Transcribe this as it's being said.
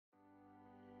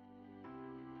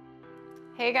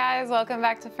Hey guys, welcome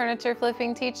back to Furniture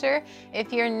Flipping Teacher.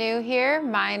 If you're new here,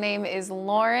 my name is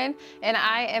Lauren and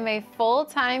I am a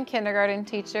full-time kindergarten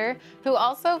teacher who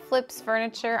also flips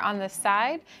furniture on the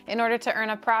side in order to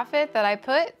earn a profit that I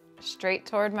put straight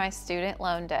toward my student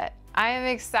loan debt. I am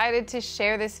excited to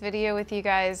share this video with you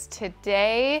guys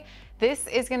today. This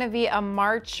is gonna be a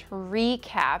March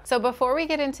recap. So before we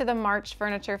get into the March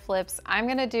furniture flips, I'm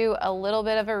gonna do a little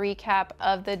bit of a recap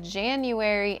of the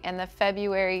January and the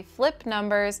February flip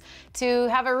numbers to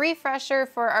have a refresher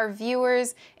for our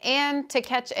viewers and to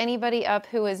catch anybody up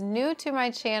who is new to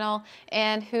my channel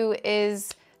and who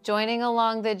is joining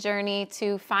along the journey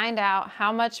to find out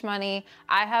how much money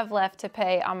I have left to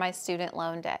pay on my student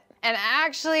loan debt. And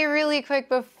actually, really quick,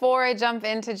 before I jump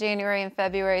into January and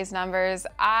February's numbers,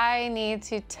 I need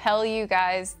to tell you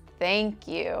guys thank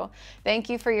you. Thank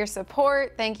you for your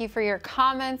support. Thank you for your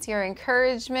comments, your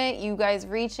encouragement, you guys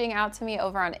reaching out to me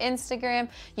over on Instagram,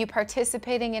 you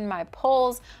participating in my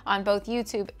polls on both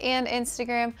YouTube and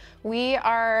Instagram. We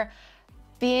are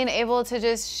being able to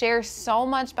just share so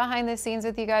much behind the scenes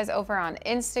with you guys over on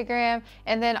Instagram.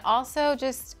 And then also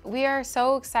just, we are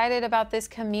so excited about this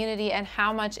community and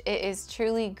how much it is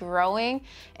truly growing.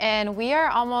 And we are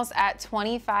almost at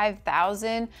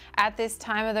 25,000 at this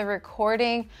time of the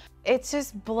recording. It's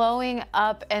just blowing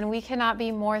up and we cannot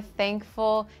be more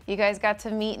thankful. You guys got to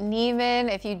meet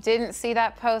Neiman. If you didn't see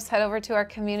that post, head over to our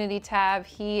community tab.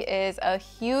 He is a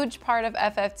huge part of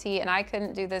FFT and I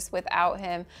couldn't do this without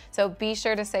him. So be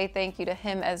sure to say thank you to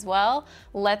him as well.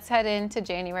 Let's head into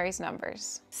January's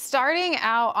numbers. Starting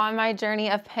out on my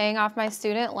journey of paying off my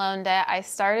student loan debt, I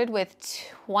started with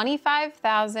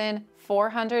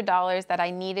 $25,400 that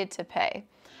I needed to pay.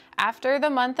 After the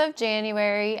month of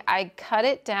January, I cut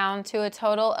it down to a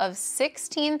total of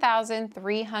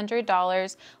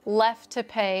 $16,300 left to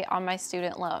pay on my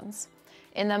student loans.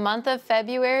 In the month of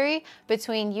February,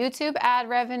 between YouTube ad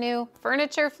revenue,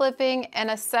 furniture flipping,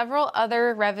 and several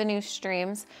other revenue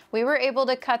streams, we were able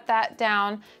to cut that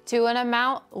down to an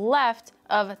amount left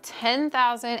of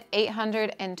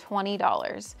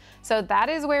 $10,820. So that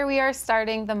is where we are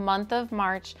starting the month of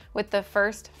March with the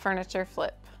first furniture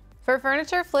flip. For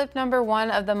furniture flip number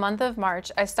 1 of the month of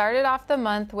March, I started off the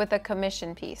month with a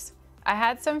commission piece. I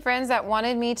had some friends that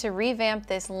wanted me to revamp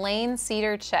this Lane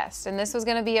cedar chest, and this was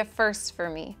gonna be a first for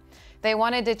me. They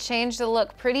wanted to change the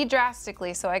look pretty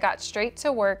drastically, so I got straight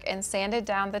to work and sanded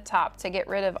down the top to get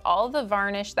rid of all the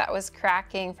varnish that was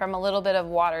cracking from a little bit of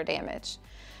water damage.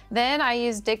 Then I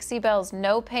used Dixie Belle's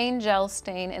No Pain Gel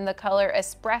Stain in the color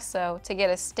Espresso to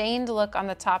get a stained look on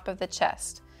the top of the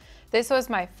chest. This was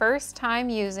my first time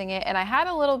using it and I had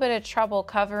a little bit of trouble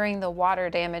covering the water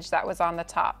damage that was on the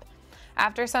top.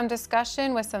 After some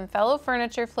discussion with some fellow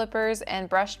furniture flippers and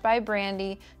Brushed by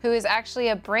Brandy, who is actually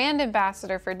a brand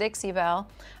ambassador for Dixie Belle,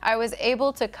 I was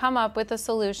able to come up with a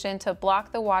solution to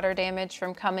block the water damage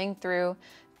from coming through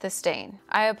the stain.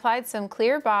 I applied some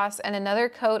Clear Boss and another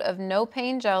coat of No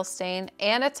Pain Gel Stain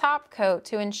and a top coat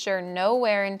to ensure no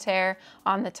wear and tear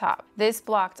on the top. This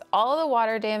blocked all the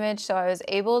water damage, so I was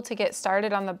able to get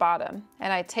started on the bottom.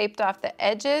 And I taped off the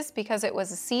edges because it was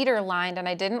cedar lined and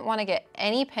I didn't want to get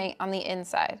any paint on the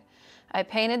inside. I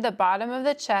painted the bottom of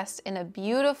the chest in a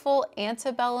beautiful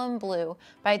Antebellum Blue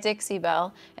by Dixie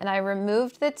Belle, and I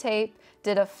removed the tape,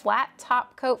 did a flat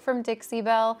top coat from Dixie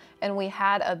Belle, and we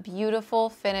had a beautiful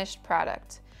finished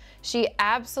product. She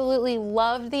absolutely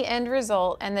loved the end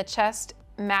result, and the chest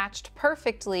matched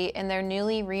perfectly in their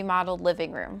newly remodeled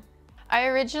living room. I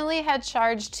originally had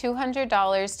charged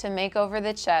 $200 to make over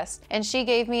the chest, and she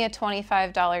gave me a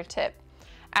 $25 tip.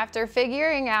 After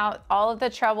figuring out all of the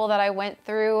trouble that I went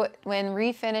through when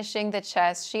refinishing the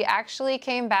chest, she actually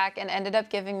came back and ended up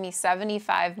giving me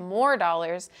 $75 more,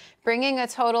 bringing a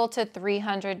total to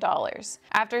 $300.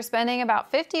 After spending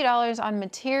about $50 on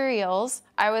materials,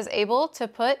 I was able to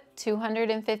put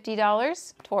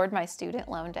 $250 toward my student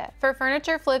loan debt. For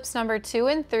furniture flips number 2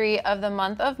 and 3 of the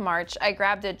month of March, I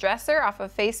grabbed a dresser off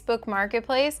of Facebook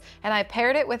Marketplace and I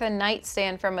paired it with a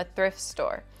nightstand from a thrift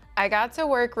store. I got to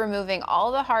work removing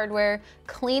all the hardware,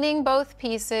 cleaning both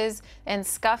pieces, and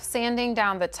scuff sanding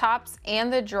down the tops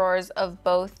and the drawers of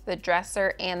both the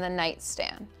dresser and the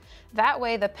nightstand. That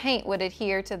way the paint would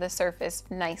adhere to the surface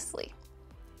nicely.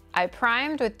 I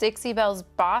primed with Dixie Belle's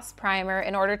Boss Primer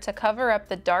in order to cover up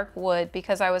the dark wood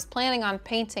because I was planning on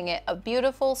painting it a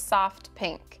beautiful soft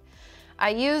pink.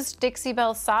 I used Dixie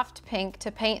Belle's Soft Pink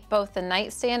to paint both the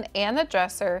nightstand and the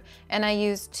dresser, and I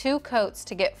used 2 coats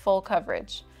to get full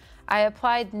coverage. I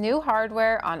applied new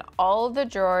hardware on all of the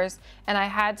drawers and I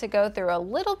had to go through a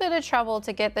little bit of trouble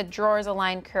to get the drawers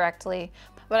aligned correctly,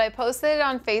 but I posted it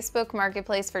on Facebook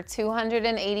Marketplace for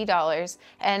 $280,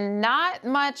 and not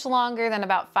much longer than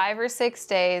about 5 or 6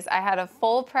 days, I had a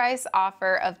full price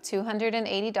offer of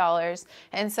 $280,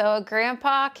 and so a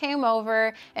grandpa came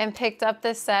over and picked up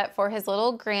the set for his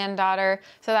little granddaughter,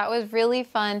 so that was really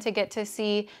fun to get to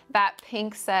see that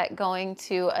pink set going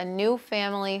to a new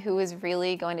family who is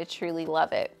really going to truly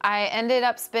love it. I ended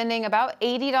up spending about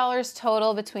 $80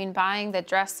 total between buying the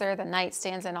dresser, the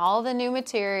nightstands, and all the new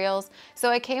materials, so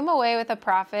I came away with a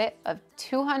profit of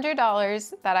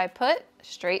 $200 that I put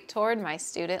straight toward my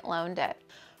student loan debt.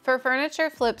 For furniture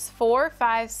flips 4,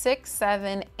 5, 6,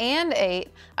 7, and 8,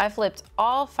 I flipped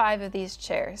all 5 of these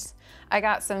chairs. I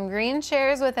got some green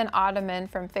chairs with an ottoman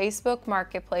from Facebook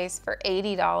Marketplace for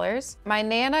 $80. My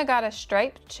Nana got a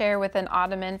striped chair with an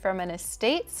ottoman from an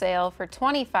estate sale for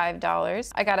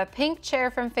 $25. I got a pink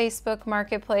chair from Facebook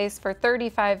Marketplace for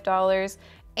 $35.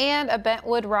 And a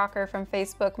bentwood rocker from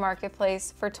Facebook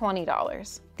Marketplace for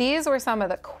 $20. These were some of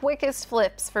the quickest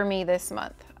flips for me this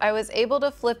month. I was able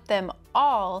to flip them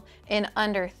all in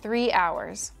under 3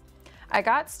 hours. I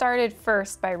got started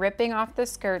first by ripping off the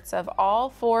skirts of all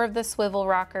 4 of the swivel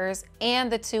rockers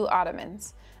and the 2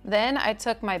 ottomans. Then I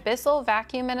took my Bissell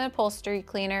vacuum and upholstery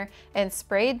cleaner and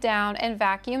sprayed down and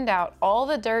vacuumed out all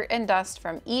the dirt and dust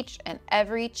from each and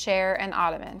every chair and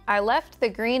ottoman. I left the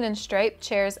green and striped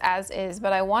chairs as is,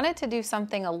 but I wanted to do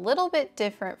something a little bit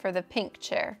different for the pink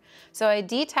chair. So I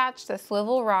detached the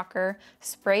swivel rocker,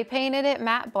 spray painted it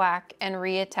matte black, and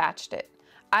reattached it.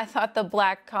 I thought the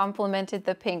black complemented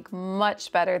the pink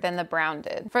much better than the brown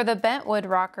did. For the bentwood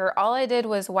rocker, all I did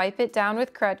was wipe it down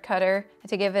with Crud Cutter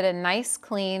to give it a nice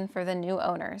clean for the new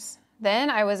owners. Then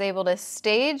I was able to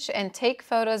stage and take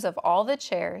photos of all the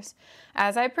chairs.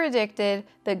 As I predicted,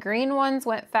 the green ones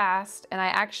went fast, and I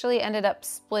actually ended up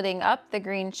splitting up the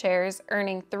green chairs,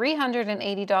 earning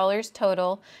 $380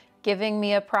 total, giving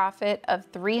me a profit of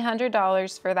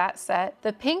 $300 for that set.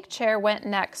 The pink chair went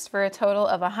next for a total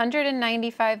of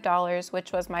 $195,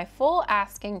 which was my full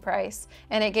asking price,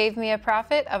 and it gave me a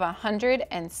profit of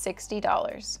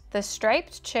 $160. The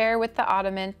striped chair with the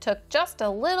ottoman took just a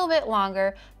little bit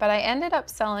longer, but I ended up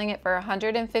selling it for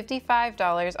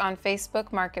 $155 on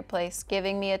Facebook Marketplace,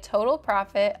 giving me a total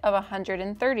profit of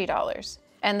 $130.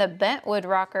 And the bentwood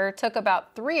rocker took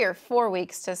about 3 or 4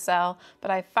 weeks to sell,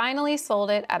 but I finally sold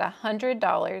it at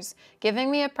 $100, giving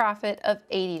me a profit of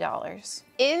 $80.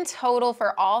 In total,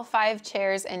 for all 5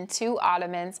 chairs and 2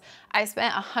 ottomans, I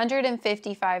spent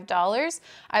 $155.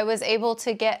 I was able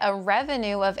to get a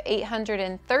revenue of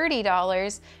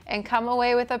 $830 and come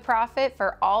away with a profit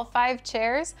for all 5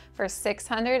 chairs for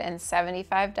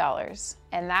 $675.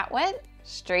 And that went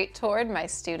straight toward my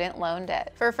student loan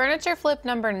debt. For furniture flip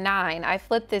number 9, I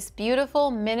flipped this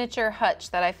beautiful miniature hutch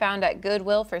that I found at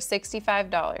Goodwill for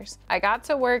 $65. I got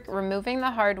to work removing the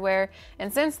hardware,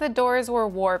 and since the doors were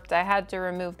warped, I had to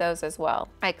remove those as well.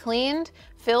 I cleaned,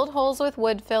 filled holes with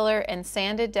wood filler, and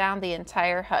sanded down the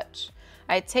entire hutch.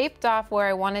 I taped off where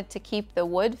I wanted to keep the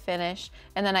wood finish,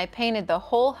 and then I painted the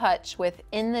whole hutch with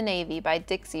In the Navy by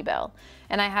Dixie Belle.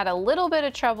 And I had a little bit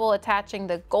of trouble attaching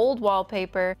the gold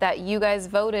wallpaper that you guys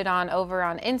voted on over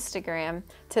on Instagram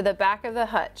to the back of the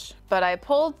hutch, but I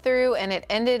pulled through and it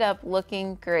ended up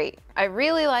looking great. I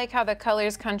really like how the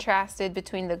colors contrasted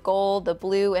between the gold, the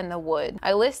blue, and the wood.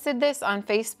 I listed this on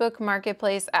Facebook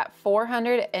Marketplace at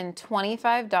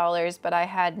 $425, but I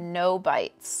had no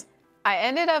bites. I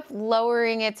ended up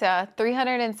lowering it to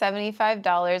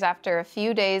 $375 after a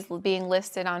few days being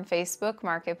listed on Facebook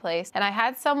Marketplace, and I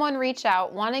had someone reach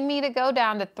out wanting me to go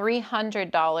down to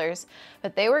 $300,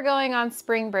 but they were going on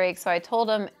spring break, so I told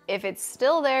them if it's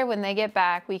still there when they get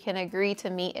back, we can agree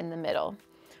to meet in the middle.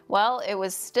 Well, it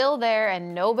was still there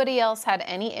and nobody else had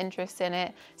any interest in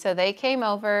it, so they came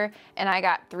over and I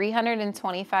got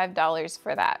 $325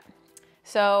 for that.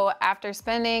 So after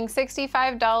spending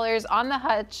 $65 on the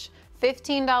hutch,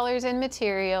 $15 in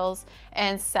materials,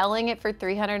 and selling it for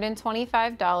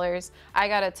 $325, I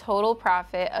got a total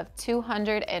profit of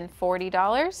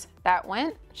 $240. That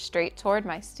went straight toward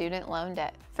my student loan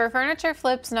debt. For furniture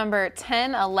flips number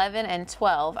 10, 11, and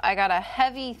 12, I got a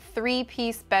heavy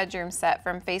 3-piece bedroom set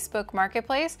from Facebook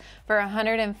Marketplace for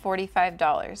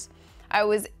 $145. I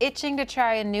was itching to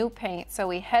try a new paint, so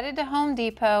we headed to Home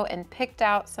Depot and picked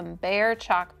out some Behr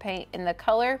chalk paint in the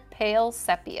color Pale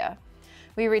Sepia.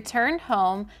 We returned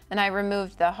home and I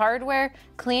removed the hardware,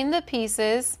 cleaned the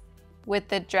pieces with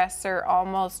the dresser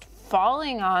almost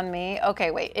falling on me.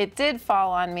 Okay, wait, it did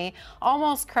fall on me,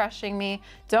 almost crushing me.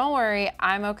 Don't worry,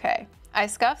 I'm okay. I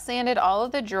scuff sanded all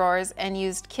of the drawers and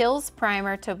used Kills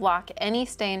primer to block any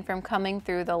stain from coming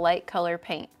through the light color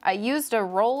paint. I used a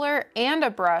roller and a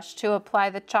brush to apply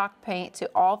the chalk paint to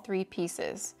all 3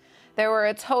 pieces. There were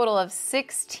a total of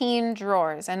 16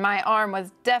 drawers, and my arm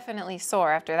was definitely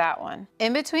sore after that one.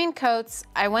 In between coats,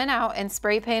 I went out and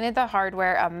spray painted the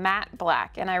hardware a matte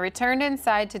black, and I returned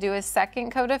inside to do a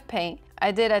second coat of paint.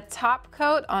 I did a top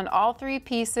coat on all 3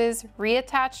 pieces,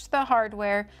 reattached the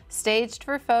hardware, staged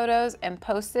for photos, and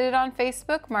posted it on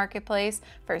Facebook Marketplace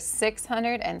for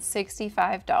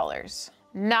 $665.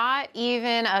 Not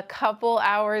even a couple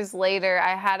hours later,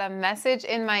 I had a message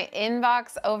in my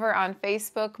inbox over on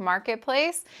Facebook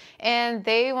Marketplace, and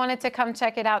they wanted to come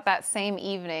check it out that same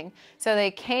evening. So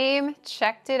they came,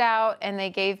 checked it out, and they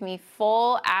gave me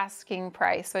full asking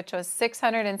price, which was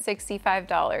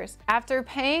 $665. After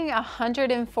paying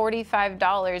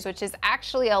 $145, which is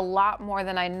actually a lot more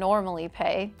than I normally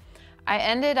pay, I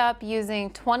ended up using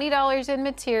 $20 in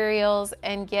materials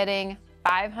and getting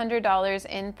 $500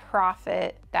 in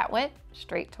profit that went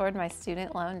straight toward my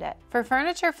student loan debt. For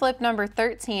furniture flip number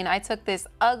 13, I took this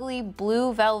ugly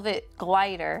blue velvet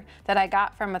glider that I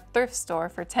got from a thrift store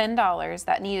for $10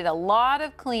 that needed a lot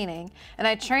of cleaning, and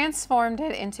I transformed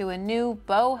it into a new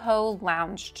boho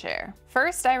lounge chair.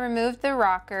 First, I removed the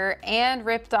rocker and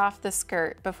ripped off the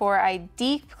skirt before I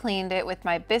deep cleaned it with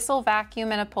my Bissell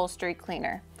vacuum and upholstery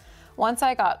cleaner. Once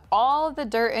I got all of the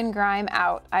dirt and grime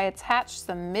out, I attached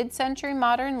some mid-century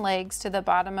modern legs to the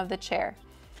bottom of the chair.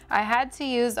 I had to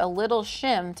use a little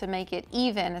shim to make it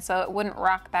even so it wouldn't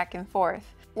rock back and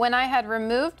forth. When I had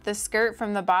removed the skirt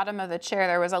from the bottom of the chair,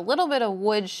 there was a little bit of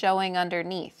wood showing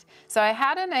underneath. So I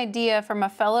had an idea from a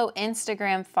fellow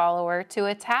Instagram follower to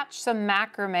attach some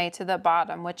macrame to the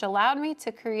bottom, which allowed me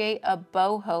to create a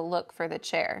boho look for the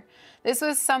chair. This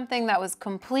was something that was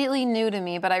completely new to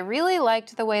me, but I really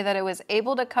liked the way that it was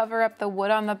able to cover up the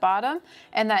wood on the bottom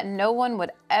and that no one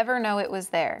would ever know it was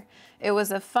there. It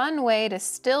was a fun way to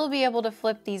still be able to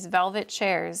flip these velvet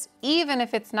chairs, even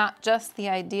if it's not just the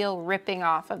ideal ripping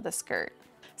off of the skirt.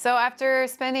 So after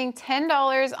spending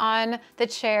 $10 on the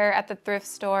chair at the thrift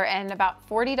store and about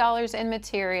 $40 in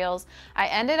materials, I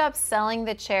ended up selling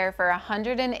the chair for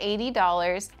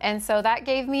 $180, and so that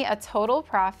gave me a total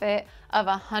profit of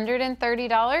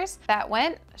 $130 that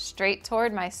went straight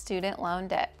toward my student loan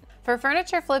debt. For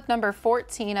furniture flip number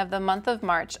 14 of the month of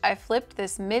March, I flipped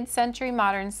this mid-century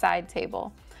modern side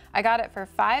table. I got it for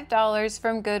 $5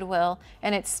 from Goodwill,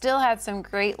 and it still had some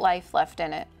great life left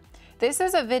in it. This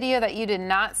is a video that you did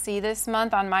not see this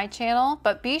month on my channel,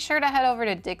 but be sure to head over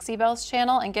to Dixie Belle's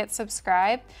channel and get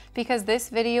subscribed because this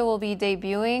video will be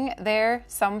debuting there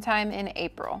sometime in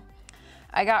April.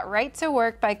 I got right to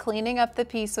work by cleaning up the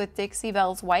piece with Dixie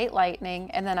Belle's White Lightning,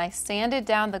 and then I sanded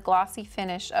down the glossy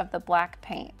finish of the black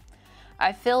paint.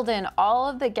 I filled in all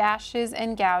of the gashes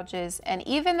and gouges and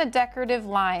even the decorative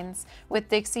lines with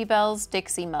Dixie Belle's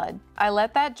Dixie Mud. I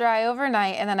let that dry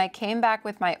overnight, and then I came back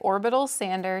with my orbital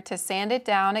sander to sand it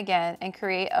down again and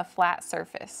create a flat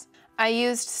surface. I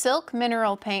used Silk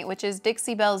Mineral Paint, which is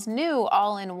Dixie Belle's new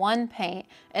all-in-one paint,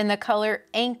 in the color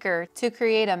Anchor to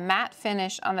create a matte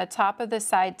finish on the top of the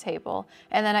side table,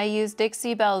 and then I used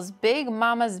Dixie Belle's Big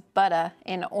Mama's Butta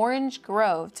in Orange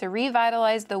Grove to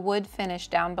revitalize the wood finish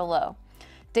down below.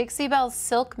 Dixie Belle's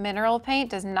Silk Mineral Paint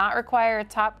does not require a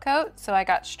top coat, so I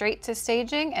got straight to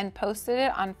staging and posted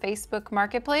it on Facebook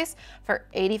Marketplace for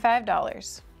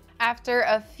 $85. After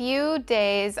a few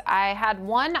days, I had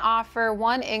one offer,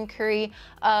 one inquiry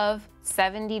of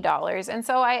 $70, and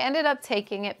so I ended up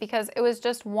taking it because it was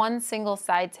just one single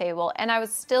side table and I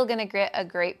was still gonna get a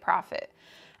great profit.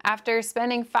 After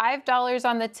spending $5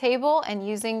 on the table and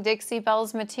using Dixie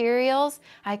Belle's materials,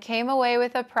 I came away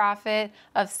with a profit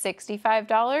of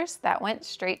 $65 that went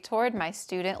straight toward my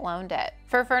student loan debt.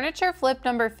 For furniture flip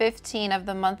number 15 of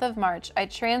the month of March, I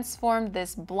transformed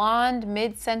this blonde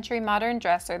mid-century modern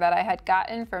dresser that I had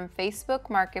gotten from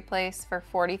Facebook Marketplace for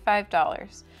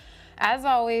 $45. As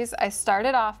always, I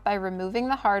started off by removing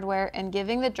the hardware and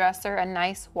giving the dresser a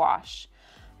nice wash.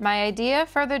 My idea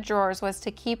for the drawers was to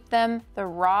keep them the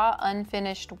raw,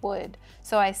 unfinished wood.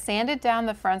 So I sanded down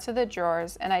the fronts of the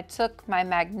drawers and I took my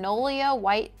magnolia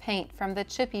white paint from the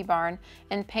Chippy Barn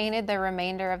and painted the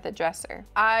remainder of the dresser.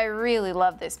 I really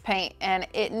love this paint and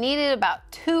it needed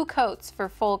about 2 coats for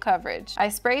full coverage. I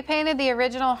spray painted the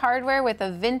original hardware with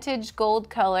a vintage gold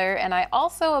color, and I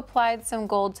also applied some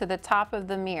gold to the top of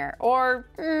the mirror, or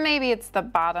maybe it's the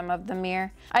bottom of the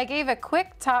mirror. I gave a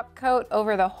quick top coat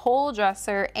over the whole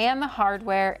dresser and the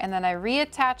hardware, and then I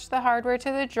reattached the hardware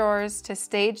to the drawers to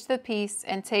stage the piece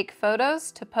and take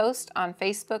photos to post on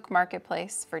Facebook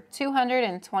Marketplace for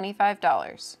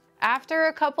 $225. After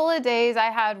a couple of days,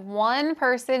 I had one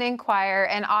person inquire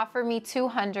and offer me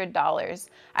 $200.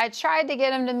 I tried to get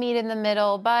them to meet in the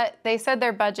middle, but they said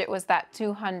their budget was that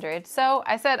 $200. So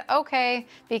I said, okay,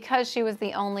 because she was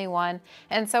the only one.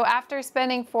 And so after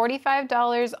spending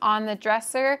 $45 on the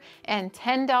dresser and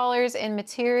 $10 in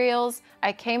materials,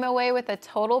 I came away with a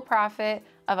total profit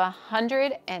of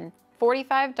 $145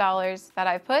 that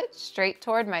I put straight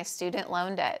toward my student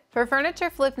loan debt. For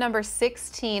furniture flip number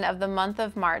 16 of the month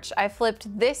of March, I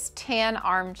flipped this tan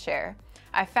armchair.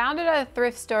 I found it at a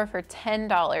thrift store for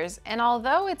 $10, and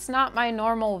although it's not my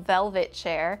normal velvet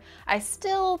chair, I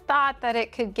still thought that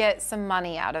it could get some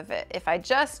money out of it if I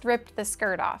just ripped the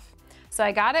skirt off. So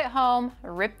I got it home,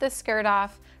 ripped the skirt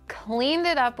off, cleaned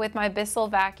it up with my Bissell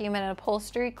vacuum and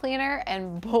upholstery cleaner,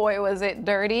 and boy was it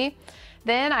dirty.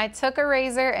 Then I took a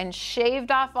razor and shaved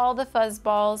off all the fuzz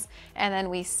balls, and then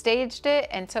we staged it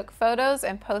and took photos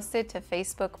and posted to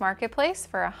Facebook Marketplace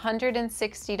for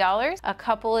 $160. A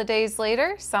couple of days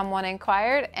later, someone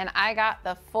inquired and I got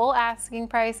the full asking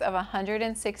price of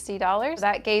 $160.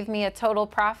 That gave me a total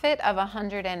profit of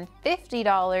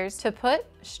 $150 to put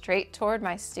straight toward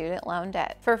my student loan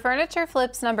debt. For furniture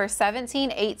flips number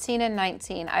 17, 18, and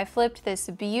 19, I flipped this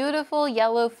beautiful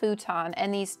yellow futon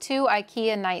and these two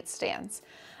IKEA nightstands.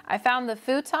 I found the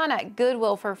futon at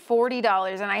Goodwill for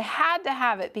 $40 and I had to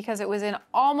have it because it was in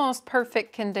almost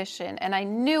perfect condition and I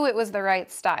knew it was the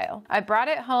right style. I brought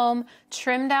it home,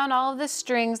 trimmed down all of the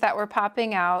strings that were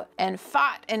popping out, and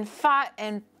fought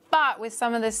with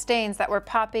some of the stains that were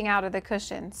popping out of the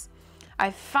cushions. I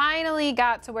finally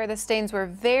got to where the stains were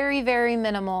very, very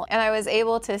minimal, and I was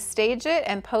able to stage it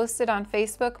and post it on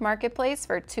Facebook Marketplace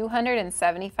for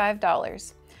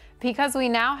 $275. Because we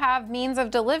now have means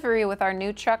of delivery with our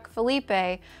new truck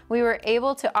Felipe, we were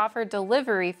able to offer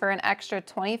delivery for an extra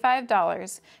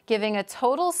 $25, giving a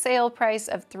total sale price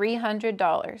of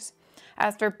 $300.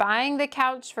 After buying the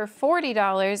couch for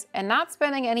 $40 and not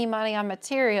spending any money on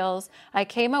materials, I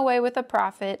came away with a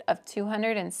profit of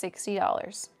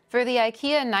 $260. For the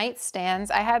IKEA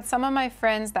nightstands, I had some of my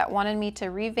friends that wanted me to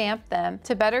revamp them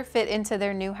to better fit into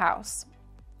their new house.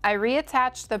 I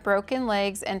reattached the broken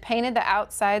legs and painted the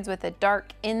outsides with a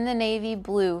dark in the navy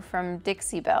blue from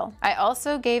Dixie Belle. I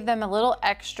also gave them a little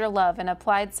extra love and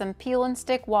applied some peel and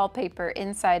stick wallpaper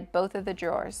inside both of the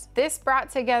drawers. This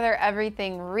brought together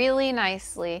everything really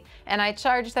nicely, and I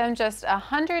charged them just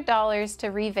 $100 to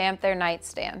revamp their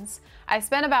nightstands. I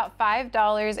spent about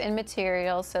 $5 in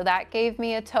materials, so that gave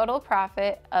me a total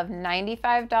profit of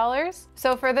 $95.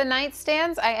 So for the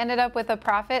nightstands, I ended up with a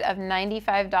profit of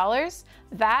 $95.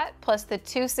 That plus the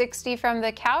 $260 from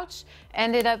the couch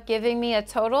ended up giving me a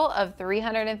total of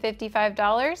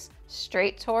 $355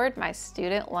 straight toward my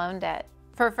student loan debt.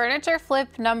 For furniture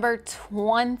flip number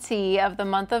 20 of the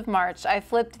month of March, I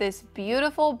flipped this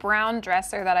beautiful brown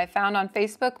dresser that I found on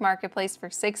Facebook Marketplace for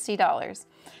 $60.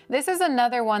 This is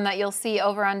another one that you'll see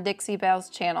over on Dixie Belle's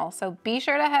channel, so be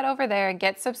sure to head over there and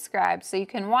get subscribed so you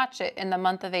can watch it in the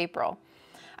month of April.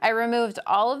 I removed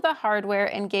all of the hardware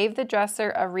and gave the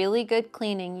dresser a really good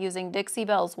cleaning using Dixie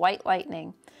Belle's White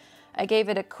Lightning. I gave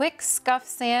it a quick scuff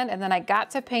sand, and then I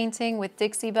got to painting with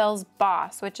Dixie Belle's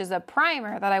Boss, which is a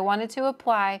primer that I wanted to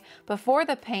apply before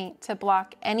the paint to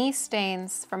block any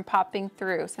stains from popping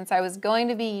through since I was going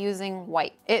to be using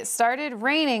white. It started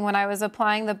raining when I was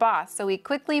applying the Boss, so we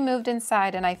quickly moved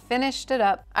inside and I finished it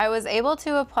up. I was able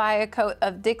to apply a coat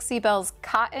of Dixie Belle's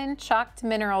Cotton Chalked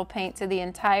Mineral Paint to the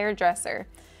entire dresser,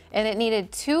 and it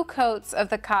needed 2 coats of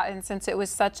the cotton since it was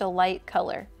such a light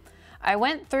color. I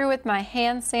went through with my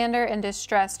hand sander and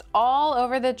distressed all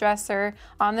over the dresser,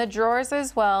 on the drawers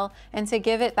as well, and to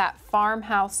give it that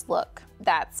farmhouse look.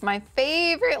 That's my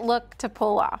favorite look to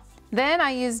pull off. Then I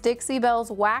used Dixie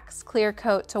Belle's Wax Clear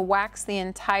Coat to wax the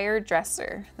entire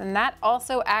dresser, and that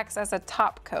also acts as a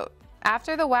top coat.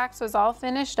 After the wax was all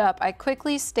finished up, I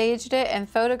quickly staged it and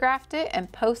photographed it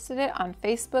and posted it on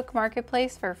Facebook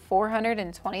Marketplace for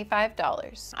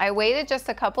 $425. I waited just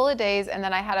a couple of days and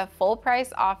then I had a full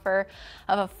price offer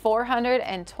of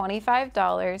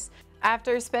 $425.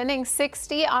 After spending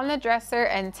 $60 on the dresser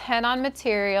and $10 on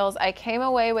materials, I came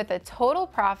away with a total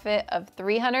profit of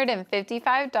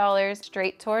 $355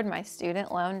 straight toward my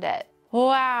student loan debt.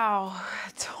 Wow,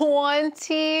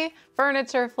 20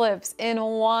 furniture flips in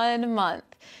 1 month.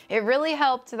 It really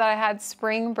helped that I had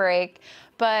spring break,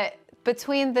 but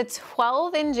between the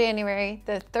 12 in January,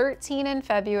 the 13 in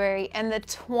February, and the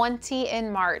 20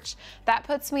 in March, that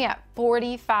puts me at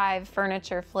 45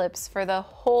 furniture flips for the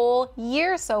whole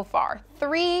year so far.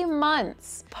 3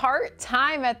 months.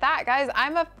 Part-time at that, guys.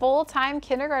 I'm a full-time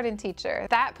kindergarten teacher.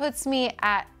 That puts me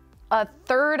at a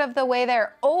third of the way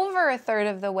there, over a third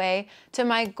of the way to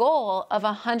my goal of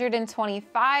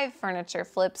 125 furniture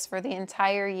flips for the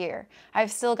entire year.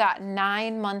 I've still got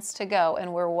 9 months to go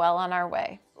and we're well on our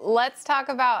way. Let's talk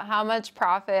about how much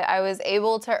profit I was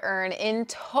able to earn in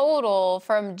total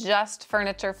from just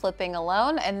furniture flipping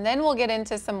alone, and then we'll get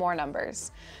into some more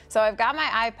numbers. So I've got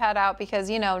my iPad out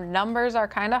because, you know, numbers are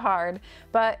kind of hard,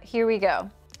 but here we go.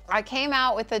 I came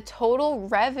out with a total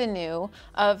revenue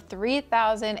of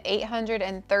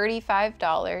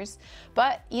 $3,835,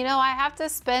 but you know, I have to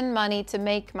spend money to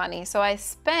make money. So I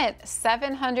spent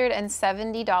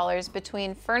 $770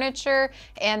 between furniture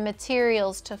and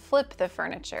materials to flip the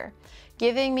furniture,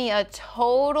 giving me a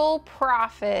total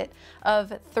profit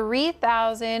of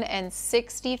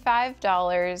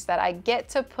 $3,065 that I get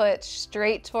to put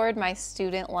straight toward my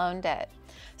student loan debt.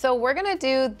 So we're gonna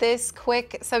do this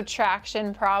quick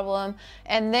subtraction problem,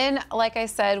 and then, like I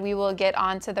said, we will get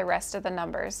on to the rest of the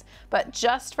numbers. But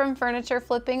just from furniture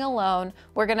flipping alone,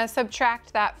 we're gonna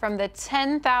subtract that from the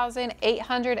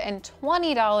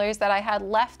 $10,820 that I had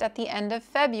left at the end of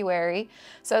February.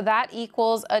 So that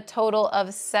equals a total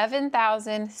of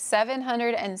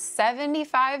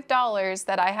 $7,775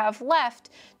 that I have left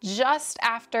just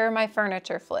after my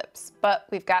furniture flips. But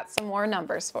we've got some more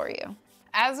numbers for you.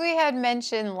 As we had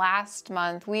mentioned last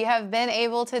month, we have been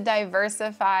able to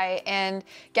diversify and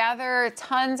gather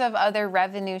tons of other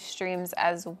revenue streams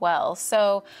as well.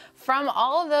 So from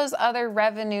all of those other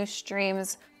revenue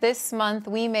streams, this month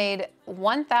we made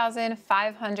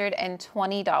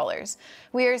 $1,520.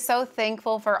 We are so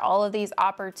thankful for all of these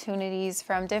opportunities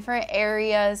from different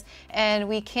areas, and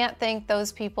we can't thank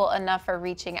those people enough for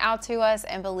reaching out to us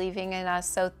and believing in us.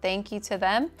 So thank you to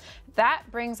them. That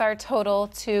brings our total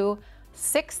to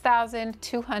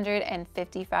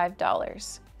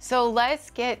 $6,255. So let's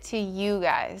get to you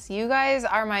guys. You guys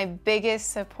are my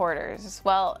biggest supporters.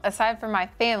 Well, aside from my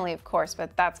family, of course,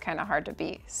 but that's kind of hard to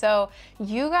beat. So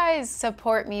you guys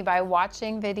support me by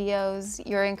watching videos,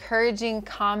 your encouraging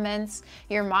comments,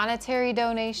 your monetary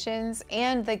donations,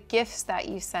 and the gifts that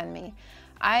you send me.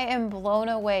 I am blown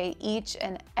away each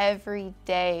and every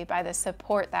day by the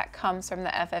support that comes from the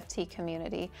FFT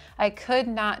community. I could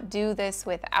not do this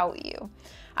without you.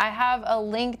 I have a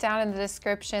link down in the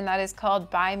description that is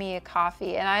called Buy Me a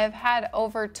Coffee, and I have had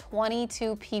over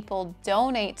 22 people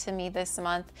donate to me this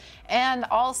month, and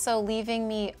also leaving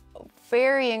me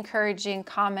very encouraging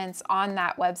comments on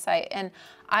that website, and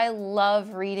I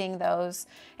love reading those.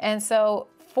 And so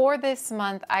for this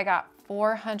month, I got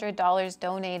 $400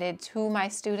 donated to my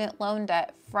student loan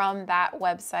debt from that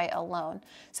website alone.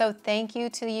 So thank you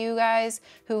to you guys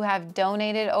who have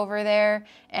donated over there,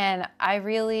 and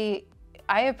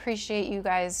I appreciate you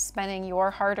guys spending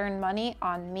your hard-earned money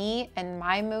on me and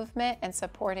my movement and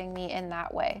supporting me in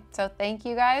that way. So thank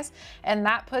you guys, and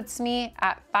that puts me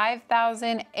at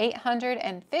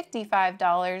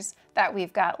 $5,855 that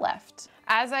we've got left.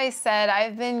 As I said,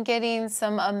 I've been getting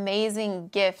some amazing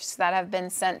gifts that have been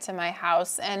sent to my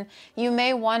house, and you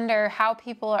may wonder how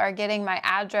people are getting my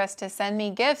address to send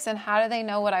me gifts and how do they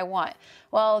know what I want?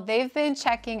 Well, they've been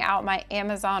checking out my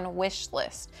Amazon wish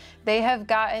list. They have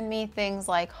gotten me things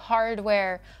like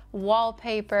hardware,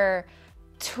 wallpaper,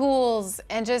 tools,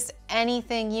 and just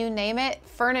anything, you name it,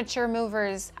 furniture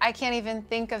movers. I can't even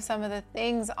think of some of the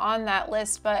things on that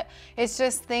list, but it's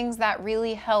just things that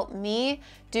really help me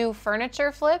do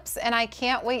furniture flips, and I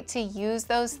can't wait to use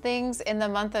those things in the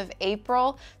month of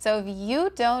April. So if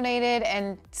you donated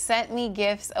and sent me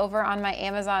gifts over on my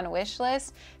Amazon wish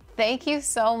list, thank you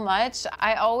so much.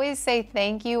 I always say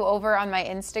thank you over on my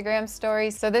Instagram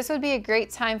stories. So this would be a great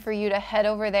time for you to head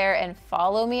over there and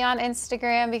follow me on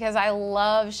Instagram, because I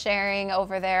love sharing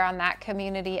over there on that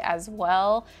community as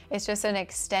well. It's just an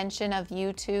extension of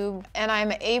YouTube, and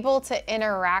I'm able to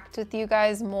interact with you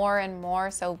guys more and more.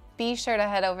 So be sure to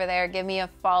head over there, give me a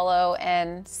follow,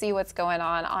 and see what's going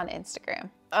on Instagram.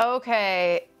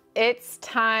 Okay, it's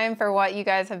time for what you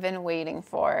guys have been waiting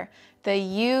for. The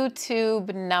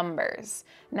YouTube numbers.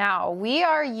 Now, we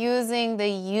are using the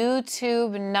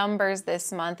YouTube numbers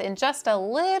this month in just a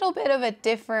little bit of a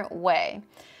different way.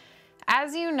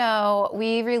 As you know,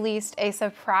 we released a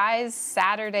surprise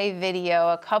Saturday video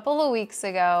a couple of weeks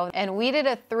ago, and we did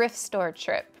a thrift store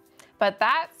trip. But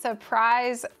that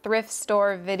surprise thrift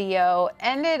store video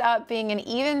ended up being an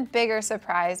even bigger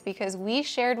surprise because we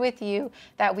shared with you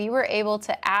that we were able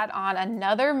to add on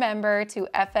another member to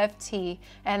FFT,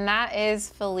 and that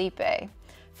is Felipe.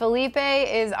 Felipe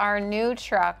is our new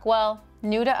truck, well,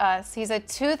 new to us. He's a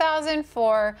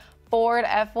 2004 Ford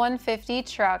F-150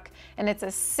 truck, and it's a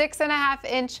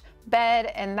 6.5-inch bed,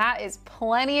 and that is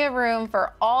plenty of room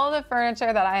for all the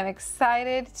furniture that I'm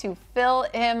excited to fill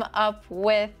him up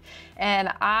with. And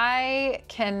I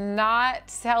cannot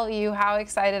tell you how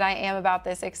excited I am about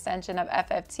this extension of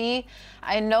FFT.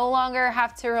 I no longer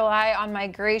have to rely on my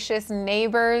gracious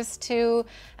neighbors to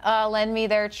lend me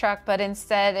their truck, but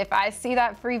instead, if I see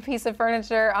that free piece of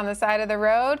furniture on the side of the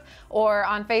road or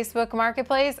on Facebook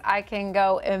Marketplace, I can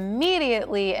go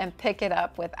immediately and pick it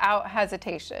up without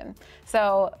hesitation.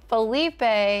 So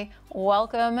Felipe,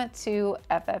 welcome to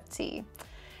FFT.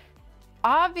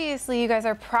 Obviously, you guys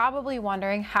are probably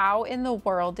wondering, how in the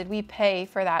world did we pay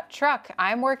for that truck?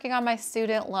 I'm working on my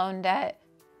student loan debt.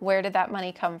 Where did that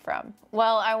money come from?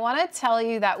 Well, I want to tell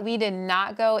you that we did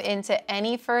not go into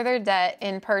any further debt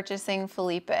in purchasing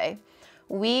Felipe.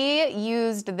 We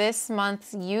used this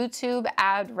month's YouTube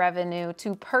ad revenue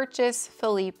to purchase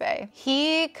Felipe.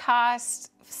 He cost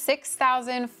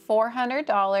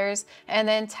 $6,400, and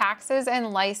then taxes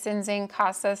and licensing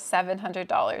cost us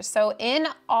 $700. So in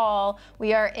all,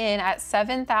 we are in at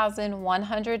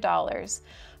 $7,100.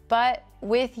 But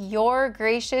with your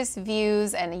gracious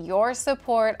views and your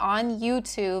support on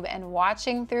YouTube and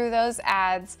watching through those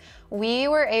ads, we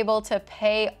were able to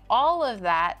pay all of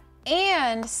that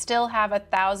and still have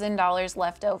 $1,000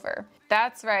 left over.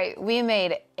 That's right, we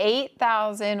made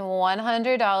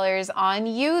 $8,100 on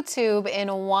YouTube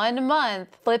in 1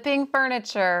 month flipping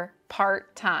furniture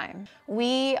part-time.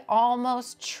 We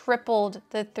almost tripled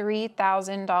the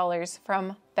 $3,000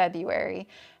 from February.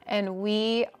 And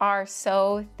we are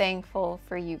so thankful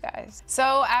for you guys.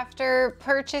 So after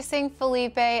purchasing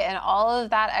Felipe and all of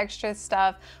that extra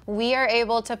stuff, we are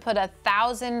able to put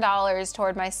 $1,000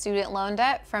 toward my student loan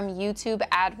debt from YouTube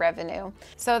ad revenue.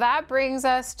 So that brings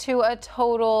us to a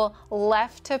total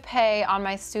left to pay on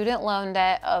my student loan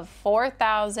debt of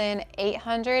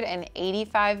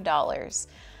 $4,885.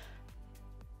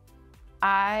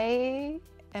 I'm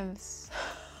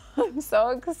so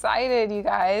excited, you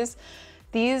guys.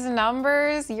 These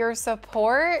numbers, your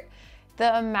support,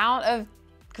 the amount of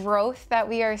growth that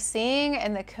we are seeing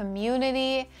in the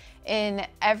community, in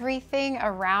everything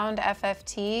around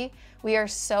FFT, we are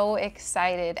so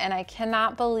excited. And I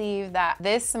cannot believe that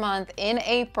this month in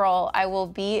April, I will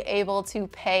be able to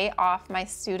pay off my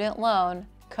student loan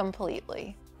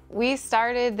completely. We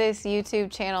started this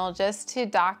YouTube channel just to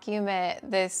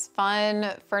document this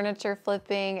fun furniture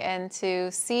flipping and to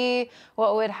see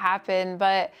what would happen,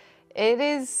 but it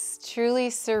is truly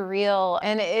surreal,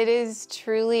 and it is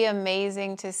truly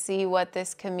amazing to see what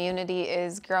this community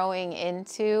is growing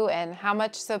into and how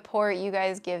much support you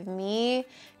guys give me,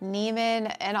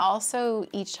 Neiman, and also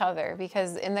each other,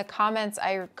 because in the comments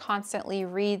I constantly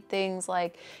read things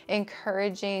like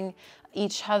encouraging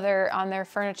each other on their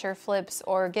furniture flips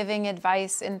or giving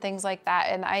advice and things like that,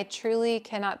 and I truly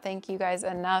cannot thank you guys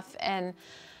enough. And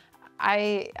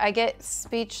I get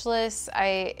speechless.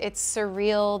 It's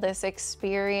surreal, this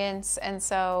experience. And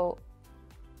so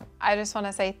I just want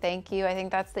to say thank you. I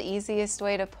think that's the easiest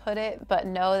way to put it, but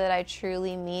know that I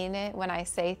truly mean it when I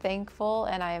say thankful.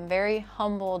 And I am very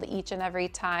humbled each and every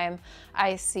time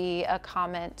I see a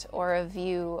comment or a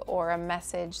view or a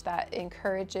message that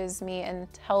encourages me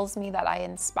and tells me that I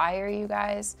inspire you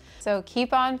guys. So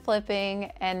keep on flipping.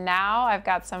 And now I've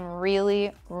got some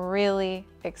really, really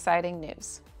exciting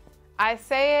news. I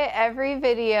say it every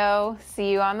video,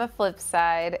 see you on the flip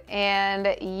side,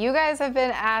 and you guys have been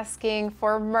asking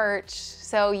for merch,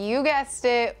 so you guessed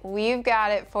it, we've got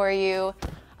it for you.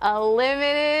 A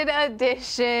limited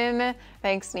edition,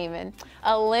 thanks Neiman,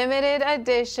 a limited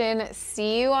edition,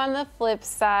 see you on the flip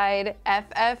side,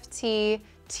 FFT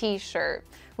t-shirt.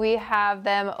 We have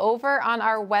them over on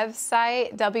our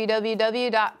website,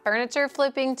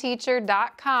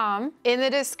 www.furnitureflippingteacher.com. In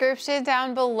the description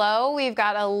down below, we've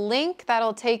got a link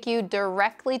that'll take you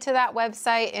directly to that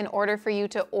website in order for you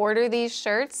to order these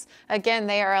shirts. Again,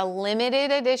 they are a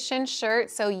limited edition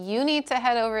shirt, so you need to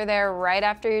head over there right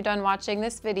after you're done watching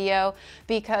this video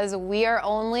because we are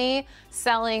only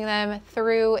selling them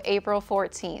through April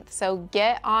 14th. So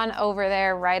get on over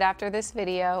there right after this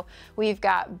video. We've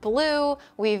got blue,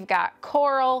 we've got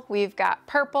coral, we've got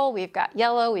purple, we've got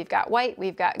yellow, we've got white,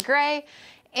 we've got gray,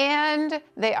 and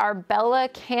they are Bella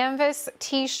canvas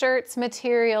t-shirts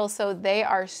material, so they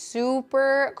are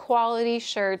super quality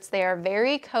shirts. They are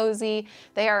very cozy,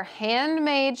 they are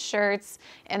handmade shirts,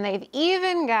 and they've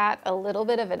even got a little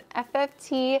bit of an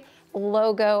FFT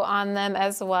logo on them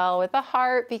as well with a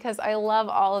heart because I love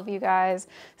all of you guys.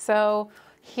 So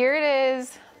here it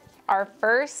is, our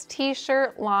first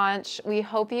t-shirt launch. We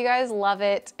hope you guys love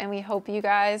it and we hope you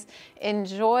guys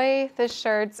enjoy the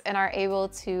shirts and are able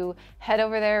to head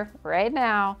over there right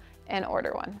now and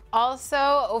order one.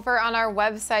 Also, over on our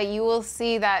website, you will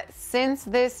see that since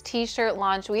this t-shirt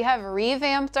launch, we have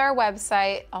revamped our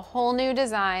website, a whole new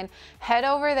design. Head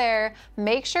over there,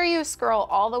 make sure you scroll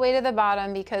all the way to the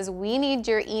bottom because we need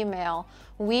your email.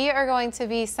 We are going to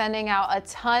be sending out a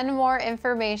ton more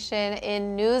information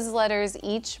in newsletters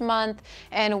each month,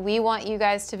 and we want you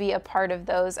guys to be a part of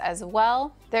those as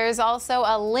well. There's also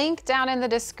a link down in the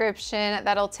description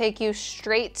that'll take you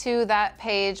straight to that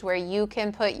page where you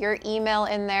can put your email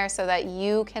in there so that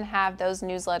you can have those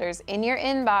newsletters in your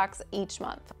inbox each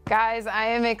month. Guys, I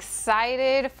am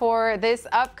excited for this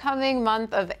upcoming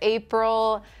month of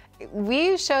April.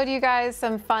 We showed you guys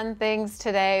some fun things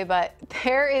today, but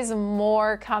there is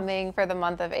more coming for the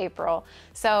month of April.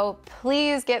 So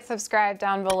please get subscribed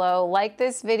down below, like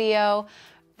this video,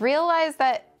 realize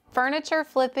that furniture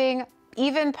flipping,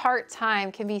 even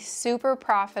part-time, can be super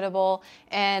profitable,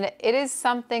 and it is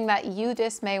something that you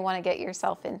just may want to get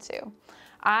yourself into.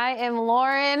 I am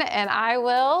Lauren, and I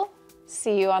will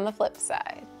see you on the flip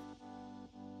side.